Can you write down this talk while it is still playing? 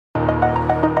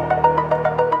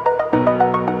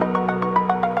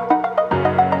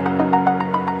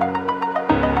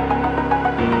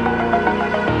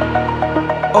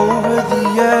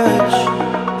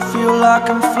like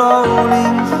I'm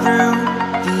floating through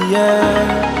the air.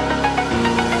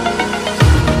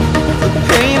 The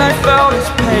pain I felt is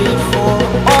paid for,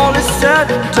 all is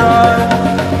said and done.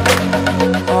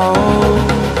 Oh,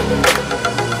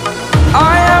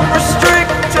 I am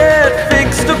restricted,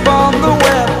 fixed upon the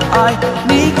web. I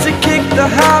need to kick the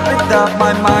habit that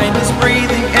my mind is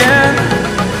breathing in.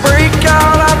 Break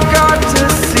out, I've got to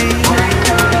see.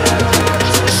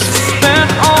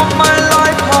 Spent all my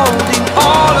life holding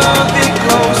all of it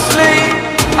closely.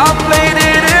 I played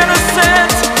it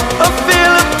innocent, a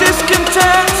feel of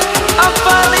discontent. I'm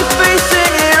finally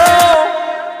facing it all,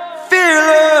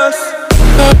 fearless.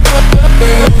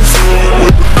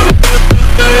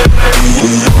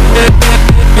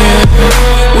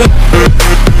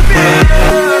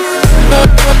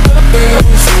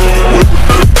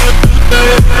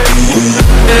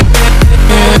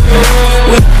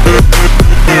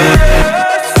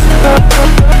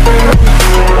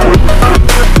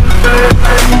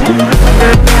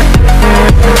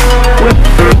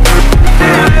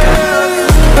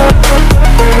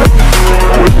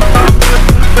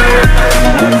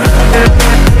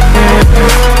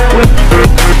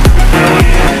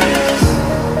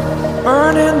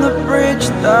 Burning the bridge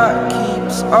that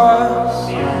keeps us.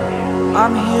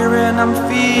 I'm here and I'm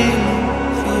feeling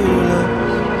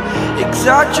fearless.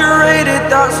 Exaggerated,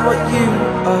 that's what you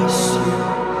assume.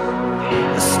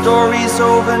 The story's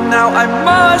over now, I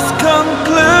must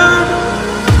conclude.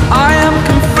 I am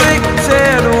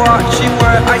conflicted, watching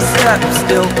where I step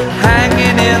still,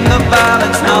 hanging in the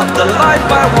balance. Not the life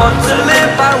I want to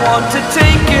live, I want to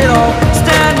take it all.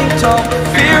 Standing tall,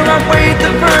 fear I weighed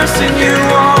the person you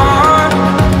are.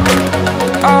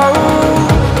 Oh,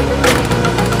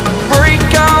 break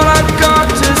out, I've got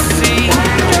to see.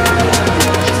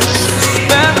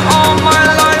 Spent all my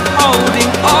life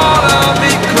holding all of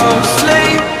it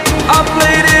closely. I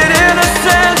played it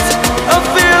innocent, a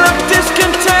feel of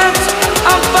discontent.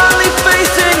 I'm finally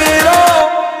facing it all,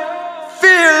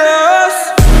 fearless.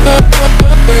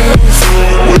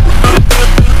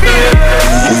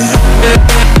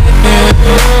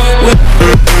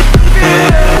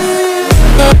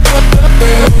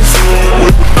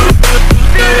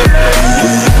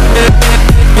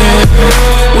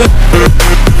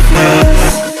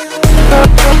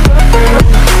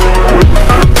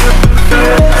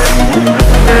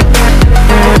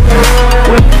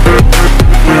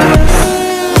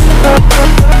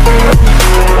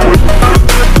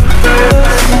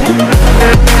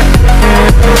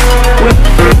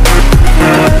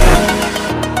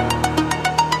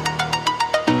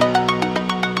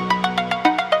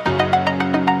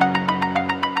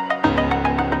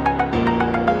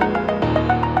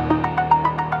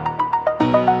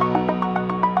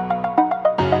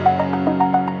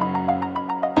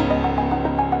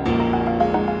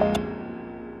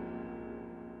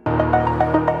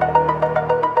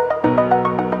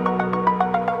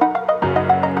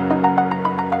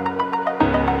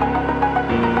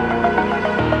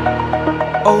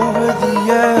 Over the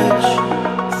edge,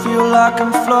 feel like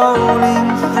I'm floating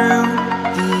through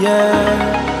the air.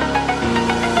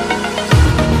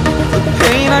 The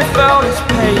pain I felt is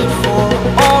paid for,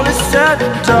 all is said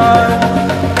and done.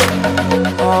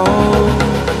 Oh,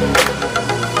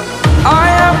 I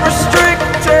am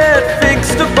restricted,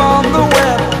 fixed upon the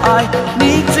web. I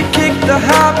need to kick the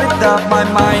habit that my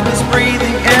mind is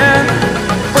breathing in.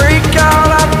 Break out,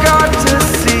 I've got to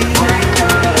see.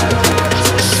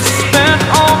 Spent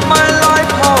all my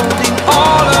life holding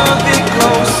all of it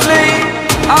closely.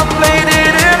 I played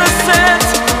it innocent,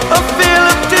 a feel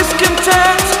of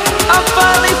discontent. I'm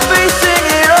finally facing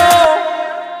it all,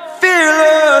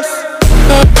 fearless.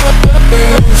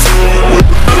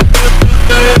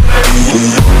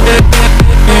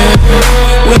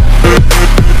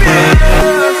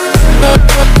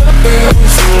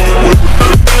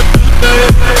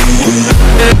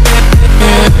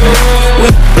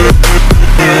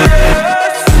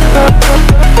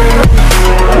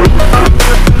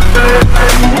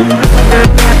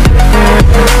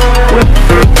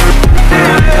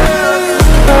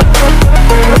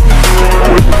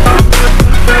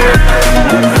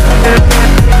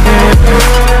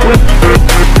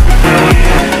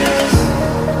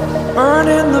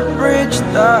 Burning the bridge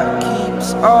that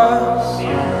keeps us.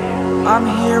 I'm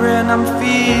here and I'm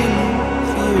feeling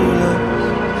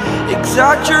fearless.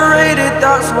 Exaggerated,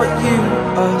 that's what you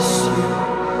assume.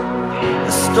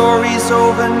 The story's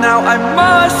over now, I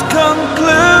must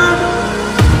conclude.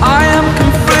 I am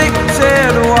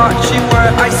conflicted, watching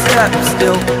where I step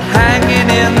still, hanging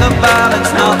in the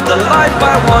balance. Not the life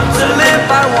I want to live,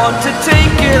 I want to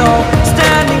take it all.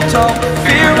 Standing tall,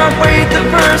 fear I weighed the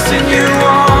person you